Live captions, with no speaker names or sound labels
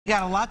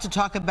Got a lot to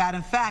talk about.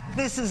 In fact,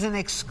 this is an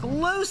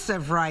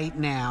exclusive right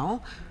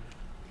now.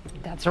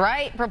 That's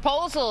right.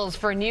 Proposals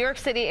for New York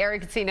City area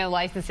casino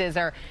licenses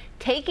are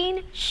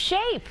taking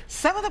shape.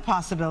 Some of the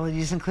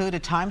possibilities include a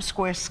Times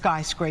Square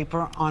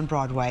skyscraper on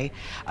Broadway,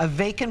 a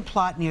vacant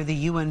plot near the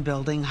UN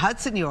building,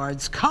 Hudson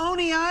Yards,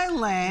 Coney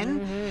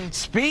Island.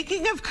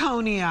 Speaking of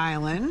Coney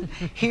Island,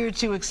 here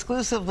to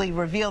exclusively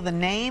reveal the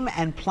name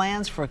and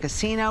plans for a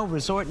casino,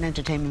 resort, and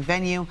entertainment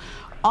venue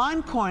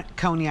on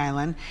Coney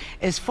Island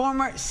is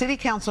former City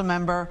Council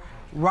member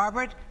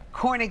Robert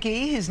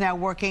Cornegy, who's now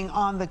working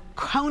on the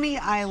Coney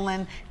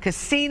Island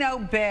casino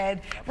bid.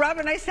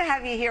 Robert, nice to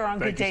have you here on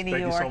Good Day New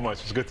York. Thank you so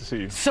much. It's good to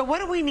see you. So what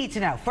do we need to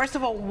know? First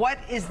of all, what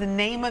is the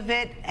name of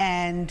it?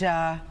 And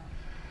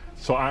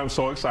so I'm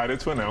so excited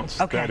to announce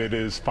that it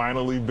has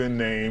finally been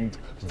named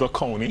the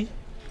Coney,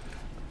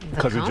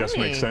 because it just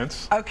makes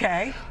sense.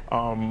 Okay.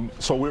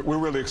 So we're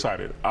really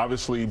excited.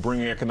 Obviously,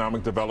 bringing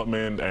economic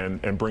development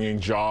and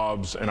bringing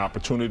jobs and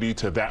opportunity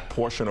to that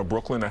portion of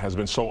Brooklyn that has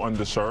been so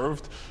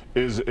underserved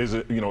is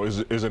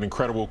an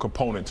incredible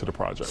component to the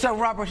project. So,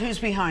 Robert, who's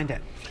behind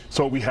it?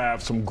 So we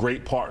have some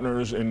great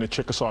partners in the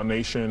Chickasaw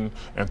Nation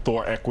and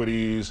Thor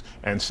Equities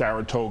and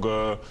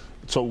Saratoga.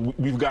 So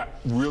we've got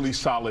really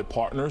solid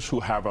partners who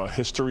have a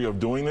history of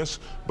doing this,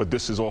 but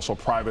this is also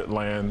private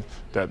land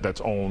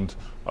that's owned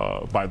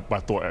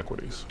by Thor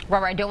Equities.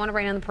 Robert, I don't want to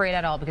rain on the parade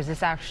at all because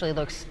this actually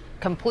looks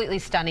completely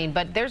stunning,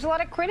 but there's a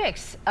lot of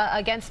critics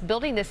against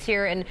building this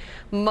here, and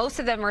most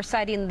of them are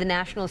citing the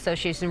National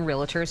Association of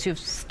Realtors who've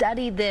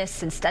studied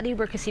this and studied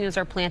where casinos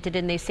are planted,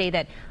 and they say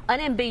that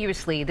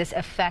unambiguously this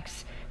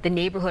affects the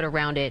neighborhood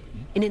around it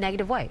in a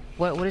negative way.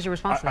 What is your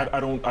response to that? I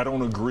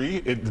don't agree.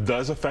 It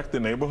does affect the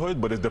neighborhood,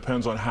 but it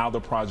depends on how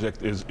the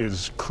project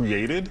is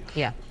created,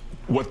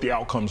 what the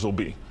outcomes will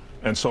be.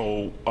 And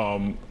so,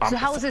 so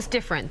how is this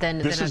different than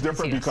this is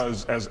different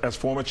because as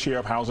former chair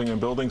of housing and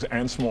buildings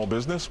and small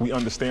business, we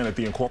understand that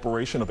the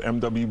incorporation of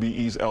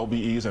MWBEs,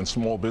 LBEs, and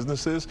small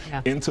businesses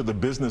into the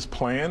business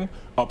plan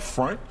up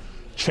front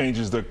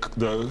changes the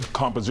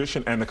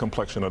composition and the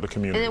complexion of the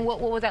community. And then what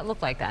would that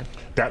look like then?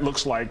 That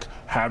looks like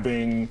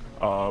having,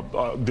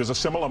 there's a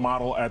similar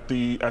model at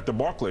the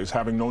Barclays,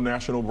 having no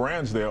national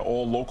brands there,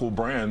 all local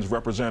brands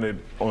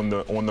represented on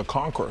the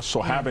concourse.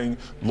 So having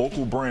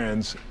local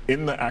brands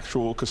in the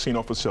actual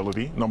casino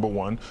facility, number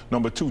one.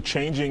 Number two,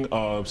 changing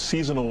a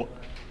seasonal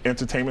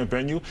entertainment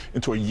venue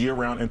into a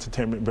year-round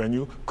entertainment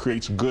venue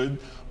creates good,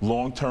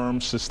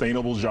 long-term,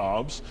 sustainable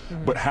jobs,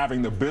 but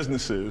having the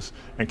businesses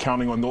and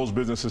counting on those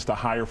businesses to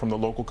hire from the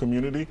local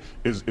community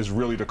is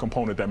really the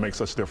component that makes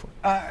us different.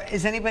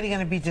 Is anybody going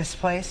to be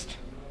displaced?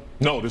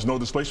 No, there's no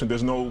displacement.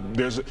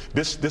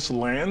 This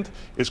land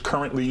is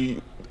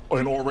currently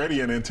and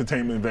already an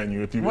entertainment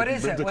venue. If you what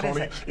is it?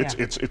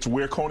 It's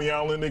where Coney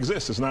Island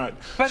exists. It's not.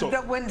 But so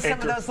when some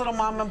of those little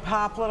mom and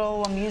pop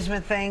little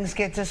amusement things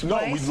get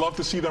displaced? No, we'd love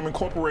to see them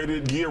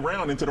incorporated year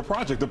round into the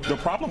project. The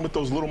problem with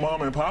those little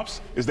mom and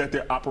pops is that they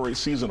operate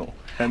seasonal.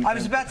 I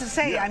was about to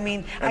say. I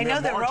mean, I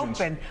know they're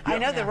open. I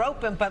know they're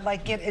open, but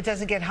like it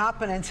doesn't get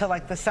hopping until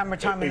like the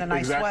summertime and the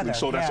nice weather. Exactly.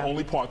 So that's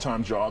only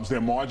part-time jobs.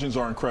 Their margins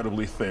are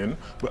incredibly thin.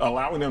 But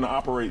allowing them to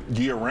operate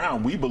year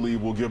round, we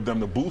believe, will give them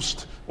the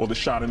boost or the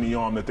shot in the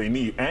arm that they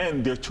need.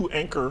 And there are two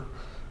anchor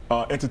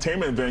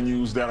entertainment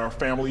venues that are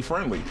family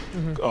friendly,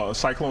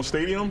 Cyclone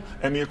Stadium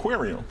and the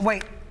Aquarium.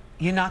 Wait,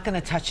 you're not going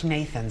to touch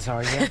Nathan's,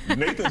 are you?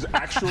 Nathan's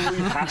actually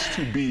has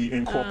to be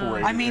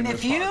incorporated. I mean,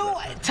 if you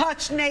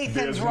touch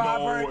Nathan's,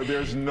 Robert,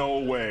 there's no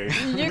way.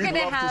 You're We'd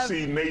love to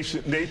see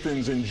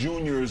Nathan's and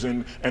Juniors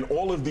and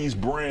all of these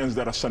brands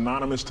that are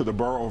synonymous to the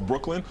borough of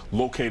Brooklyn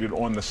located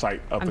on the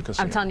site of the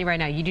casino. I'm telling you right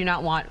now, you do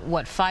not want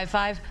what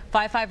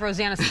 5'5"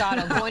 Rosanna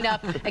Scotto going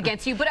up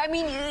against you. But I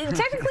mean,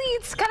 technically,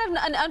 it's kind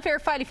of an unfair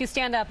fight if you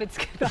stand up. It's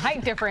the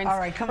height difference. All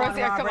right, come on,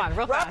 Robert. Come on,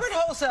 real fast. Robert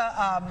holds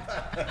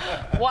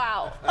a.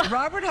 Wow.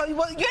 Robert,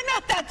 well, you're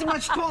not that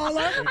much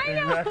taller. I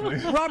know. Exactly.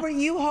 Robert,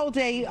 you hold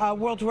a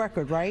world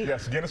record, right?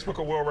 Yes, Guinness Book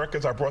of World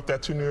Records. I brought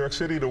that to New York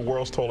City, the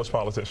world's tallest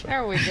politician.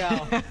 There we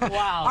go.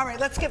 Wow. All right,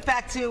 let's get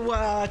back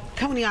to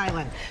Coney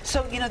Island.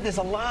 So, you know, there's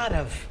a lot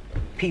of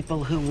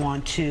people who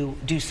want to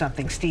do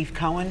something. Steve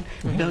Cohen,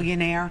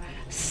 billionaire,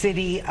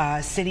 City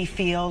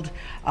Field.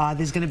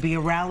 There's going to be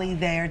a rally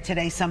there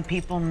today. Some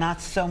people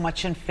not so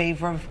much in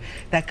favor of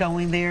that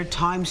going there.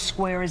 Times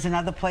Square is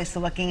another place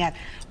they're looking at.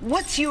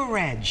 What's your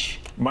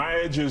edge? My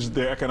edge is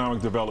the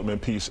economic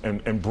development piece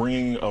and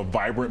bringing a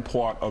vibrant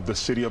part of the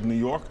city of New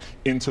York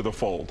into the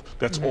fold.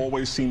 That's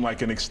always seemed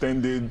like an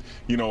extended,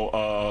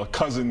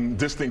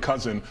 distant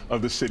cousin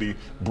of the city,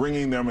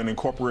 bringing them and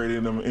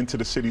incorporating them into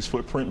the city's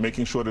footprint,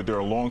 making sure that they're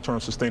a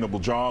long-term sustainable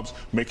jobs,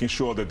 making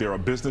sure that there are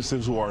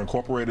businesses who are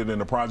incorporated in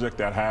the project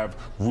that have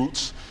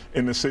roots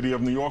in the city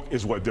of New York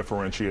is what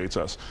differentiates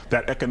us.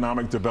 That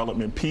economic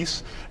development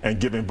piece and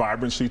giving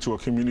vibrancy to a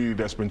community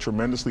that's been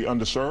tremendously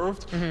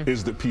underserved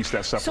is the piece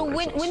that separates us.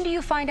 So when do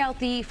you find out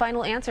the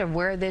final answer of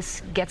where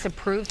this gets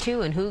approved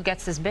to and who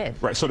gets this bid?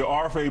 Right, so the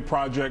RFA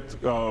project,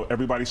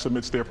 everybody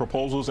submits their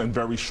proposals, and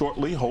very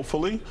shortly,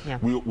 hopefully,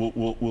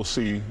 we'll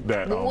see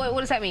that. What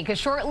does that mean? Because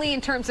shortly,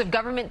 in terms of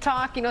government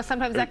talk, you know,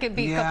 sometimes that could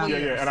be a couple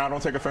years. Yeah, and I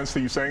don't take offense to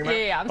you saying that.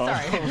 Yeah, I'm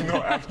sorry.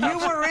 No, you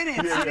were in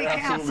it, city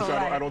council, so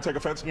right? I don't take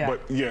offense,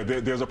 but yeah,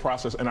 there's a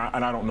process, and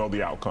I don't know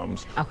the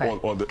outcomes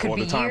or the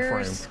time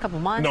years, frame. Couple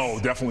months? No,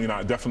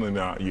 definitely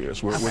not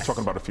years. We're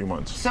talking about a few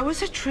months. So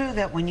is it true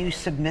that when you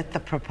submit the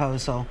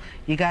proposal,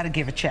 you got to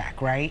give a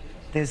check, right?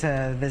 There's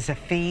a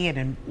fee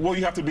and well,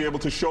 you have to be able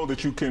to show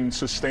that you can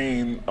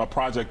sustain a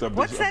project of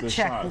this,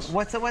 check? Size.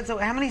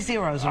 How many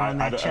zeros are on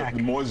that check?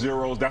 More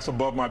zeros. That's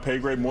above my pay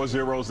grade. More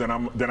zeros than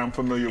I'm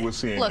familiar with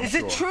seeing. Look, is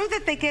it true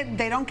that they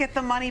don't get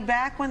the money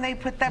back when they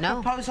put that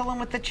proposal in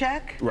with the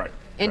check? Right.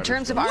 In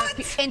terms of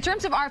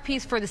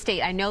RFPs for the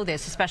state, I know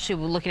this, especially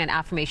looking at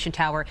Affirmation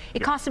Tower.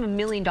 It cost them $1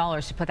 million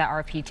to put that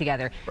RFP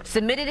together. Right.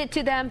 Submitted it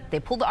to them.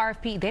 They pulled the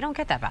RFP. They don't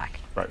get that back.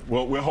 Right.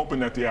 Well, we're hoping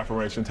that the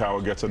Affirmation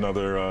Tower gets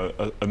another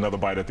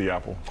bite at the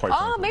apple. Quite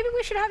frankly. Maybe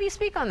we should have you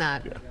speak on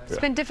that. It's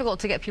been difficult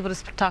to get people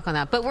to talk on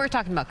that, but we're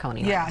talking about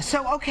Coney Island. Yeah.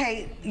 So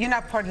okay, you're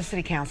not part of the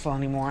city council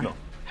anymore. No.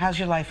 How's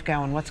your life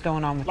going? What's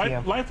going on with you?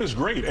 Life is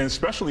great, and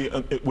especially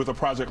with a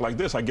project like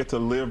this, I get to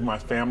live my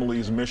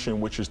family's mission,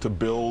 which is to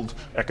build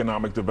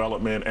economic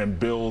development and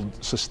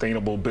build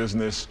sustainable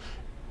business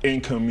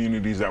in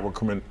communities that were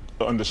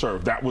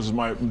underserved. That was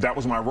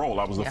my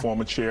role. I was the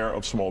former chair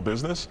of small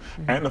business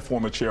and the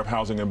former chair of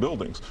housing and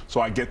buildings.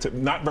 So I get to,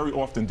 not very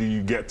often do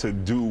you get to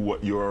do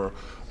what your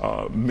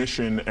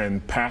mission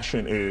and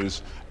passion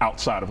is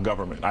outside of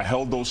government. I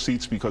held those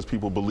seats because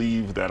people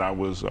believed that I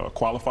was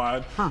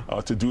qualified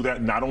to do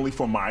that, not only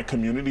for my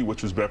community,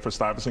 which was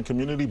Bedford-Stuyvesant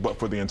community, but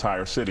for the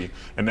entire city.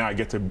 And now I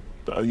get to,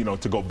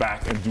 to go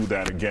back and do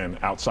that again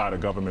outside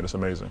of government. It's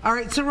amazing. All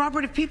right, so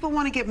Robert, if people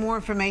want to get more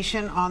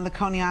information on the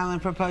Coney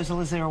Island proposal,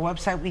 is there a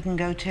website we can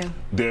go to?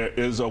 There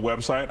is a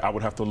website. I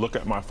would have to look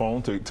at my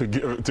phone to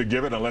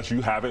give it, unless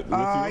you have it with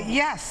you.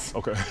 Yes.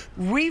 Okay.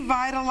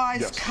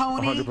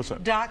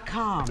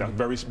 RevitalizeConey.com.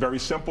 That's very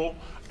simple,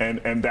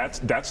 and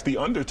that's the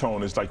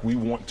undertone. Is like we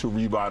want to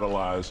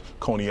revitalize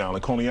Coney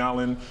Island. Coney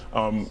Island,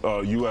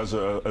 you as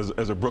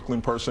a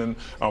Brooklyn person,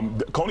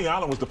 Coney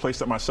Island was the place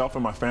that myself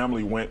and my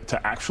family went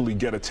to actually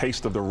get a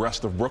taste of the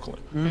rest of Brooklyn,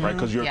 right?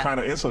 Because you're kind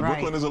of insulated. Right.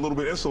 Brooklyn is a little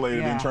bit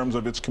insulated in terms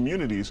of its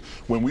communities.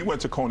 When we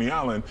went to Coney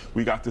Island,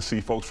 we got to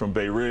see folks from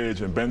Bay Ridge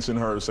and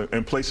Bensonhurst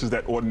and places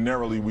that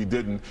ordinarily we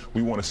didn't.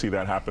 We want to see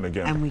that happen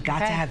again. And we got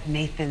to have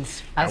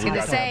Nathan's. I was going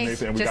to say,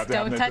 just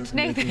don't touch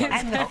Nathan's.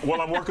 Well,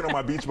 I'm working on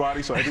my beach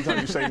body, so every time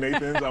you say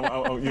Nathan's,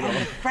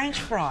 French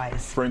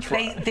fries. French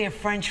fries. They're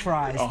French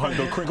fries.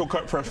 The crinkle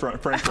cut French fries,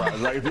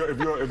 right?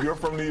 If you're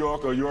from New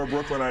York or you're a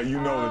Brooklynite,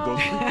 you know that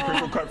those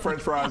crinkle cut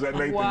French fries at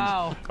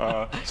Nathan's,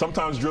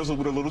 sometimes drizzled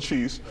with a little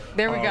cheese.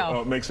 There we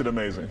go. Makes it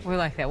amazing. We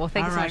like that. Well,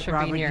 thank you so much for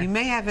being here. You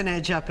may have an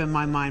edge up in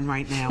my mind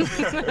right now.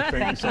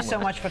 Thank you so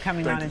much for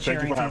coming on and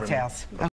sharing details.